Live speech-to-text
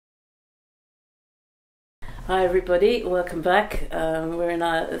Hi everybody, welcome back. We're in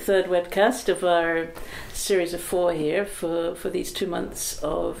our third webcast of our series of 4 here for these 2 months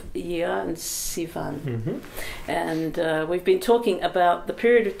of Iyar and Sivan. Mm-hmm. And we've been talking about the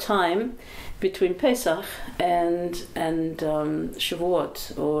period of time between Pesach and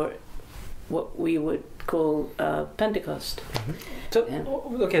Shavuot, or what we would call Pentecost. Mm-hmm.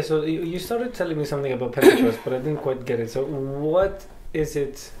 So, so you started telling me something about Pentecost, but I didn't quite get it. So what is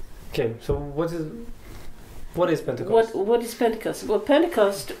it? Okay, so what is Pentecost? What is Pentecost? Well,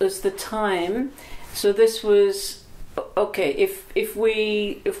 Pentecost was the time. So this was okay. If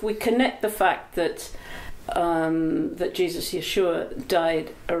we connect the fact that that Jesus Yeshua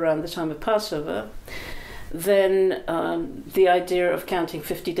died around the time of Passover, then the idea of counting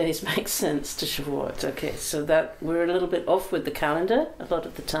 50 days makes sense to Shavuot. Okay, so that we're a little bit off with the calendar a lot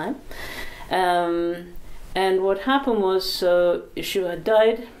of the time. And what happened was, so Yeshua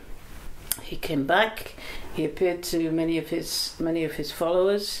died. He came back. He appeared to many of his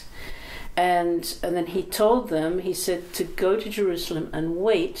followers, and then he told them. He said to go to Jerusalem and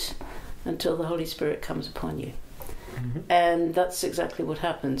wait until the Holy Spirit comes upon you. Mm-hmm. And that's exactly what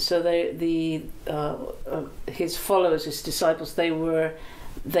happened. So his followers, his disciples, they were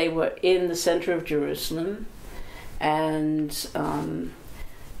in the center of Jerusalem, and on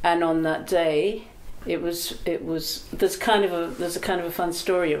that day, it was there's a kind of a fun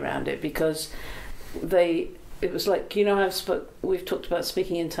story around it, because it was like, you know how we've talked about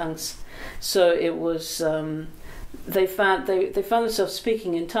speaking in tongues. So it was they found themselves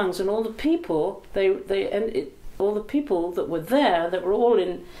speaking in tongues, and all the people all the people that were there, they were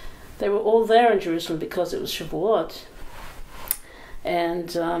all there in Jerusalem because it was Shavuot, and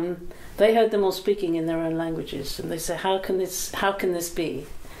they heard them all speaking in their own languages, and they said, how can this be?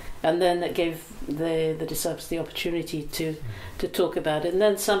 And then it gave the disciples the opportunity to talk about it. And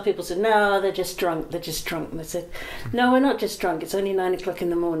then some people said, no, they're just drunk. And they said, no, we're not just drunk. It's only 9 o'clock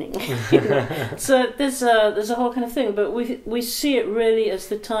in the morning. You know? So there's a whole kind of thing. But we see it really as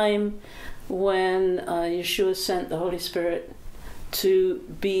the time when Yeshua sent the Holy Spirit to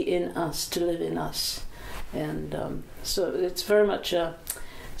be in us, to live in us. And so it's very much,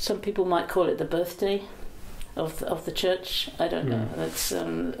 some people might call it the birthday of the church. I don't know.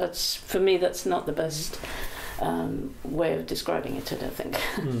 That's for me. That's not the best way of describing it, I don't think.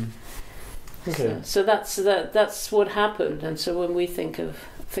 Okay. So that's what happened. And so when we think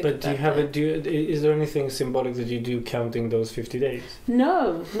but is there anything symbolic that you do counting those 50 days?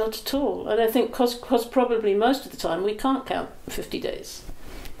 No, not at all. And I think because probably most of the time we can't count 50 days,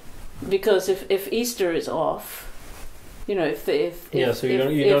 because if Easter is off. You know, if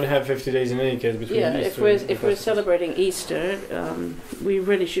you don't have 50 days in any case between Easter if we're celebrating Easter, we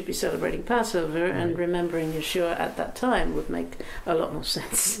really should be celebrating Passover, and remembering Yeshua at that time would make a lot more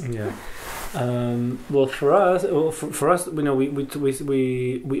sense. Yeah. Well, for us, you know,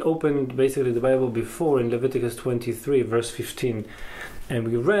 we opened basically the Bible before in Leviticus 23, verse 15. And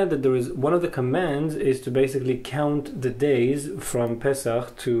we read that there is one of the commands is to basically count the days from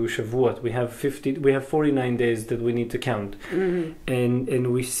Pesach to Shavuot. We have 49 days that we need to count,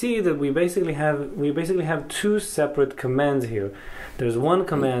 and we see that we basically have 2 separate commands here. There's one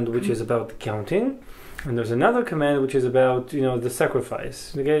command which is about the counting, and there's another command which is about, you know, the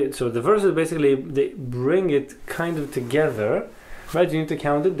sacrifice. Okay, so the verses basically they bring it kind of together. Right, you need to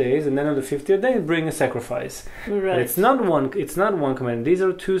count the days, and then on the 50th day, bring a sacrifice. Right. But it's not one command. These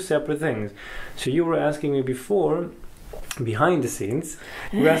are 2 separate things. So you were asking me before, behind the scenes,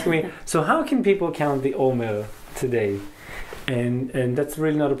 you were asking me, so how can people count the Omer today? And that's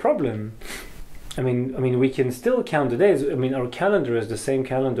really not a problem. I mean, we can still count the days. I mean, our calendar is the same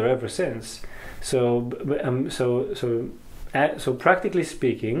calendar ever since. So practically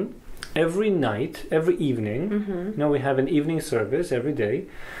speaking, every night, every evening, we have an evening service every day.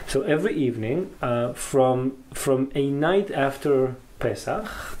 So every evening, from a night after Pesach,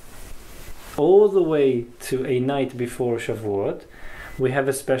 all the way to a night before Shavuot, we have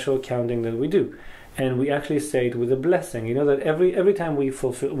a special counting that we do. And we actually say it with a blessing. You know that every time we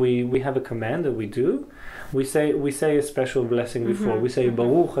have a command that we do, we say a special blessing before. We say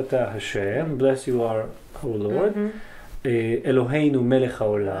Baruch Atah Hashem, bless you our Lord. Eloheinu melech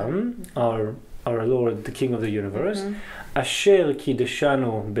haolam, our Lord, the King of the universe. Asher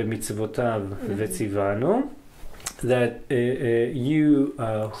kideshanu b'mitzvotav v'tzivanu, that you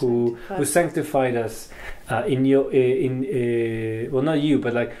who sanctified us well, not you,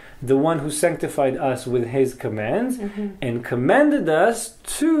 but like the one who sanctified us with His commands and commanded us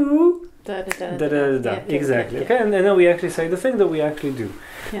to Exactly. Okay, and then we actually say the thing that we actually do.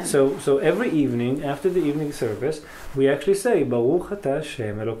 Yeah. So every evening after the evening service, we actually say Baruch Ata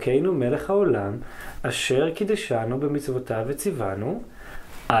Hashem Elokeinu Melech Haolam Asher Kideshanu B'mitzvotav V'tzivanu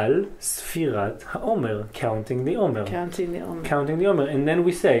Al Sfirat HaOmer, counting the Omer. Counting the Omer. Counting the Omer, and then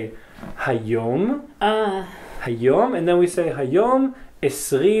we say Hayom. Hayom, and then we say Hayom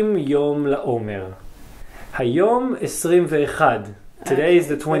 20 Yom LaOmer. Hayom 21. Today is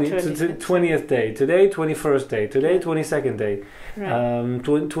the 20th day. Today, 21st day. Today, 22nd day. Right.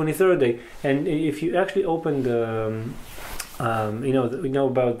 23rd day. And if you actually open the, we know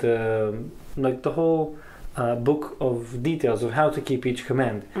about the whole book of details of how to keep each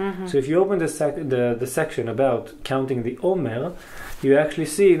command. Mm-hmm. So if you open the section about counting the Omer, you actually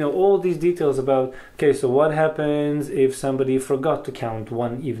see all these details about, okay, so what happens if somebody forgot to count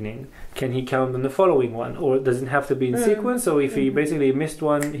one evening? Can he count on the following one, or does it have to be in sequence? So if he basically missed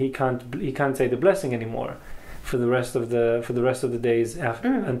one, he can't say the blessing anymore for the rest of the days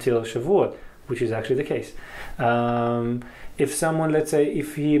until Shavuot, which is actually the case. If someone, let's say,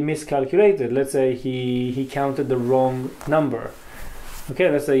 if he miscalculated, let's say he counted the wrong number. Okay,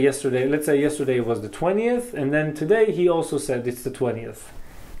 let's say yesterday was the 20th, and then today he also said it's the 20th.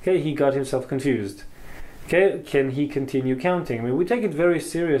 Okay, he got himself confused. Okay, can he continue counting? I mean, we take it very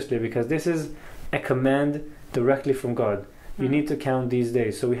seriously because this is a command directly from God. You need to count these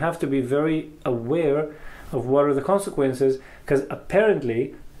days. So we have to be very aware of what are the consequences, because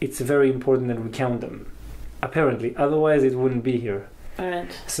apparently it's very important that we count them. Apparently, otherwise it wouldn't be here. All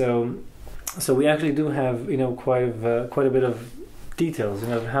right. So we actually do have quite a bit of details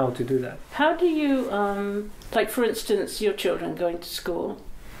of how to do that. How do you like, for instance, your children going to school?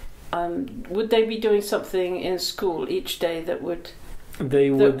 Would they be doing something in school each day that would? They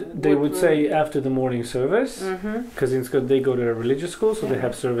would say after the morning service, because in school they go to a religious school, so they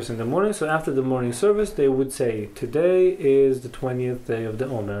have service in the morning. So after the morning service, they would say, "Today is the 20th day of the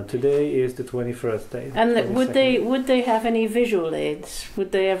Omer. Today is the 21st day." And would they have any visual aids?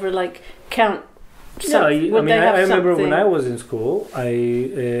 Would they ever count? I remember when I was in school,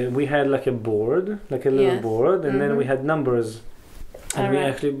 we had like a board, like a little board, and then we had numbers.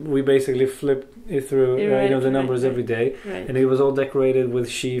 And we basically flipped it through the numbers every day, and it was all decorated with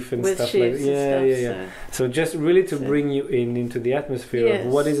sheaf and stuff like that. Yeah. So just really to bring you into the atmosphere of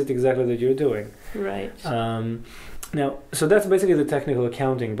what is it exactly that you're doing. Right. Now, so that's basically the technical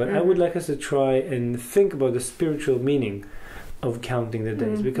accounting, but I would like us to try and think about the spiritual meaning of counting the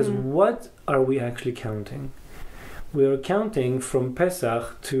days, because what are we actually counting? We are counting from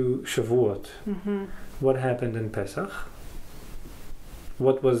Pesach to Shavuot. What happened in Pesach?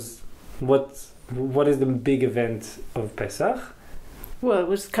 What is the big event of Pesach? Well, it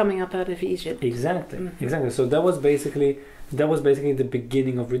was coming up out of Egypt. Exactly. So that was basically the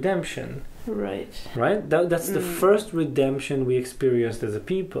beginning of redemption. Right. That's the first redemption we experienced as a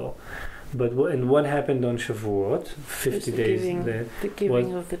people. But what happened on Shavuot? 50 days. The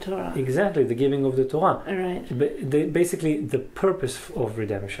giving of the Torah. Exactly, the giving of the Torah. Right. Basically, the purpose of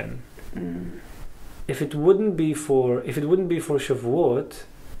redemption. If it wouldn't be for Shavuot,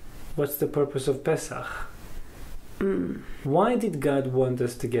 what's the purpose of Pesach? Why did God want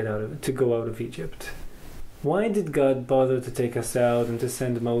us to go out of Egypt? Why did God bother to take us out and to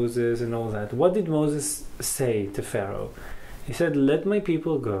send Moses and all that? What did Moses say to Pharaoh? He said, "Let my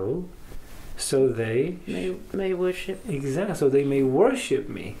people go, so they may worship." Exactly, so they may worship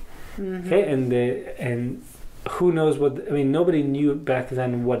me. Okay, and who knows what? I mean, nobody knew back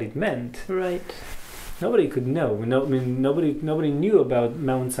then what it meant. Right. Nobody could know. Nobody knew about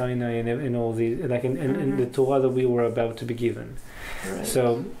Mount Sinai and all these, and the Torah that we were about to be given. Right.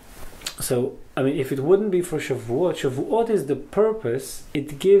 So I mean, if it wouldn't be for Shavuot is the purpose.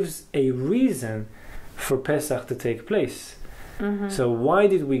 It gives a reason for Pesach to take place. So why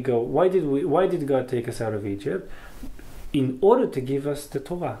did we go? Why did God take us out of Egypt? In order to give us the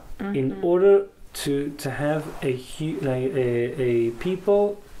Torah. In order to have a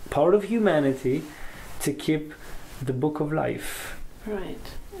people, part of humanity, to keep the book of life, right?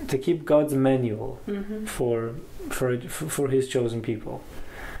 To keep God's manual for His chosen people.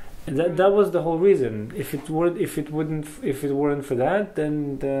 And that was the whole reason. If it weren't for that,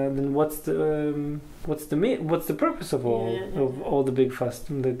 then what's the purpose of all the big fast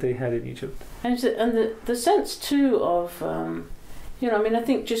that they had in Egypt? And the sense too of I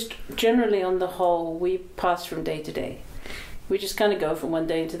think just generally on the whole, we pass from day to day. We just kind of go from one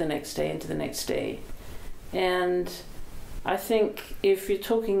day into the next day into the next day. And I think if you're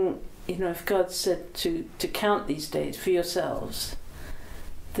talking, if God said to count these days for yourselves,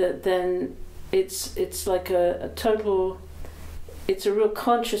 that then it's like a total, it's a real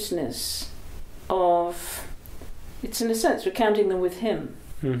consciousness of. It's in a sense we're counting them with him,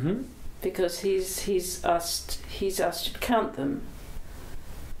 because he's asked to count them.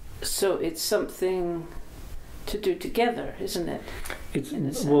 So it's something to do together, isn't it?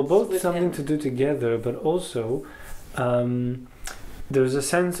 It's well, both something him. To do together, but also there's a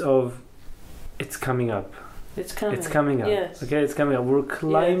sense of it's coming up. It's coming. It's coming up. Yes. Okay, it's coming up. We're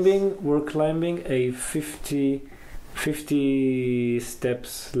climbing. Yes. We're climbing a 50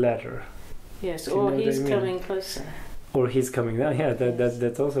 steps ladder. Yes, or he's coming closer. Or he's coming down. Yeah,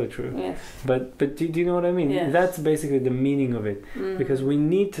 that's also true. Yes. But do you know what I mean? Yes. That's basically the meaning of it. Because we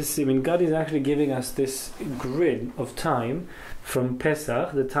need to see. I mean, God is actually giving us this grid of time from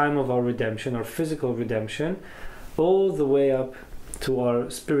Pesach, the time of our redemption, our physical redemption, all the way up to our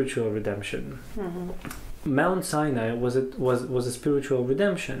spiritual redemption. Mount Sinai was a spiritual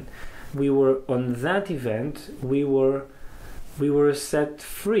redemption. We were on that event. We were set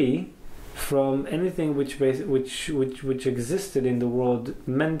free from anything which existed in the world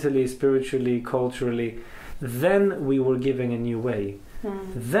mentally, spiritually, culturally. Then we were given a new way.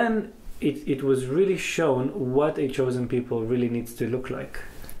 Then it was really shown what a chosen people really needs to look like.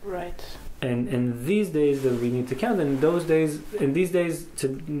 Right. And these days that we need to count, and these days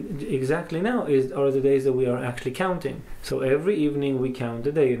exactly now are the days that we are actually counting. So every evening we count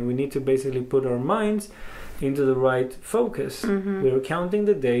a day, and we need to basically put our minds into the right focus. We are counting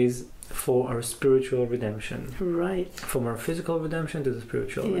the days for our spiritual redemption. Right. From our physical redemption to the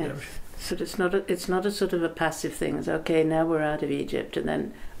spiritual redemption. So it's not a sort of a passive thing. It's okay, now we're out of Egypt, and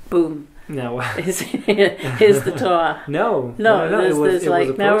then boom. No. Here's the Torah. No. There's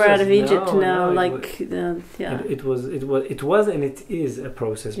like now we're out of Egypt. It was and it is a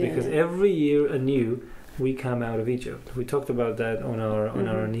process, because every year anew we come out of Egypt. We talked about that on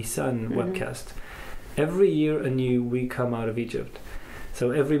our Nisan webcast. Every year anew we come out of Egypt.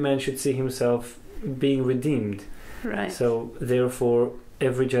 So every man should see himself being redeemed. Right. So therefore,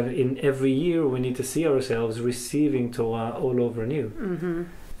 in every year we need to see ourselves receiving Torah all over anew.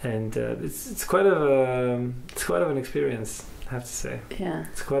 And it's quite of an experience, I have to say. Yeah.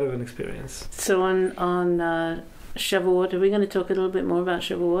 It's quite of an experience. So on Shavuot, are we going to talk a little bit more about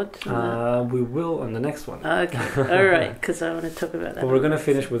Shavuot? We will on the next one. Okay. All right, because I want to talk about that. But we're going to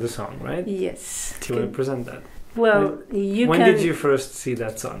finish with a song, right? Yes. Do you want to present that? Well, when did you first see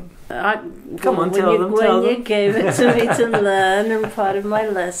that song? Come on, tell them. When you gave it to me to learn and part of my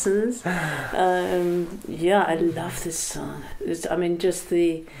lessons. I love this song.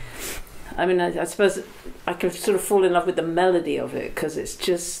 I suppose I can sort of fall in love with the melody of it, because it's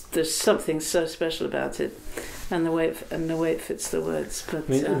just, there's something so special about it, and the way it fits the words. But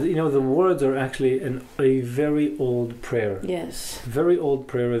the words are actually a very old prayer. Yes. Very old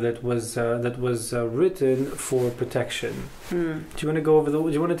prayer that was written for protection. Do you want to go over do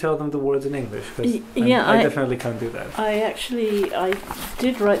you want to tell them the words in English? I definitely can't do that. I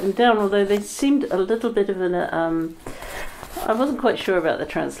did write them down, although they seemed a little bit of an I wasn't quite sure about the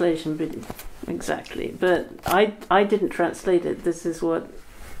translation exactly, but I didn't translate it. This is what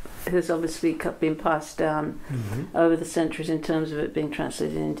has obviously been passed down over the centuries in terms of it being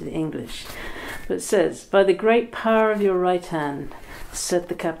translated into the English. But it says, "By the great power of your right hand, set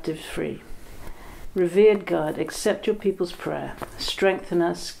the captives free. Revered God, accept your people's prayer. Strengthen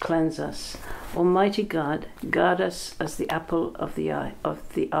us, cleanse us. Almighty God, guard us as the apple of the eye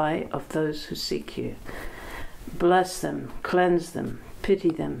of those who seek you. Bless them, cleanse them, pity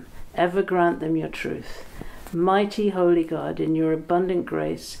them, ever grant them your truth. Mighty holy God, in your abundant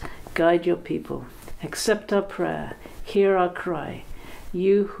grace, guide your people. Accept our prayer, hear our cry,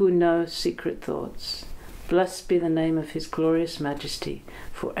 you who know secret thoughts. Blessed be the name of his glorious majesty,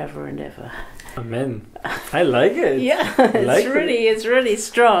 forever and ever." Amen. I like it. Yeah, it's really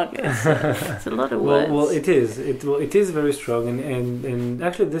strong. It's a lot of words. Well, it is. It is very strong, and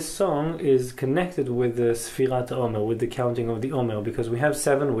actually, this song is connected with the Sfirat Omer, with the counting of the Omer, because we have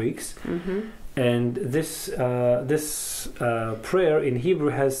 7 weeks, and this prayer in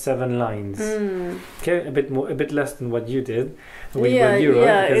Hebrew has 7 lines. Okay, a bit less than what you did. With what you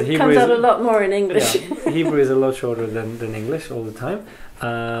wrote, because it comes out a lot more in English. Hebrew is a lot shorter than English all the time.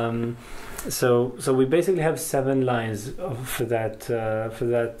 So we basically have 7 lines for that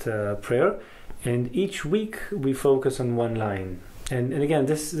prayer, and each week we focus on 1 line. And again,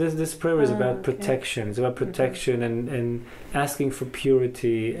 this prayer is about protection. It's about protection and asking for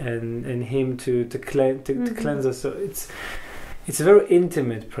purity and Him to cleanse us. So it's a very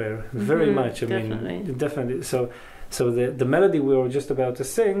intimate prayer, very much. I mean, definitely. So So the melody we were just about to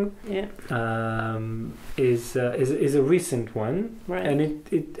sing is a recent one, right. and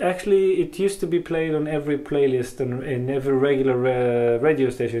it used to be played on every playlist and in every regular radio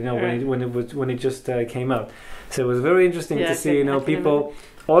station. Right. When it just came out. So it was very interesting to see people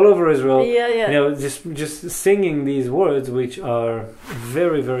all over Israel, just singing these words, which are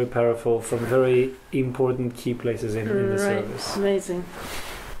very, very powerful from very important key places in the service. Amazing.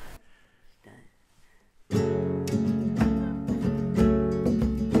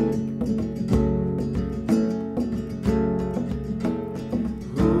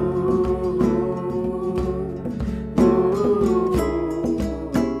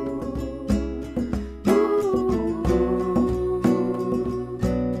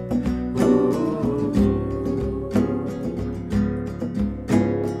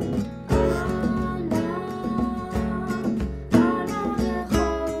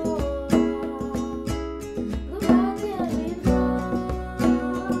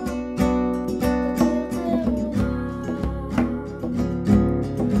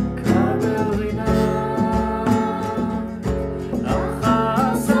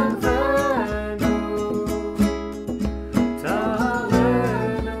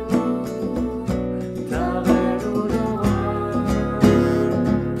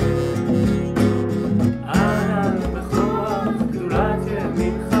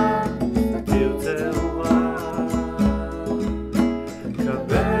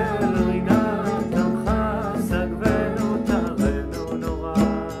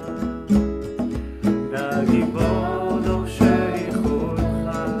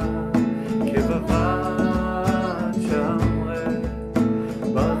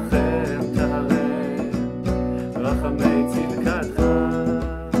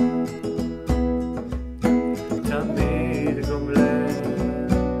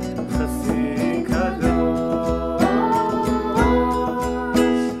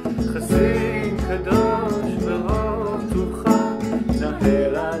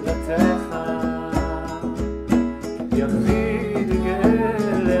 Yachid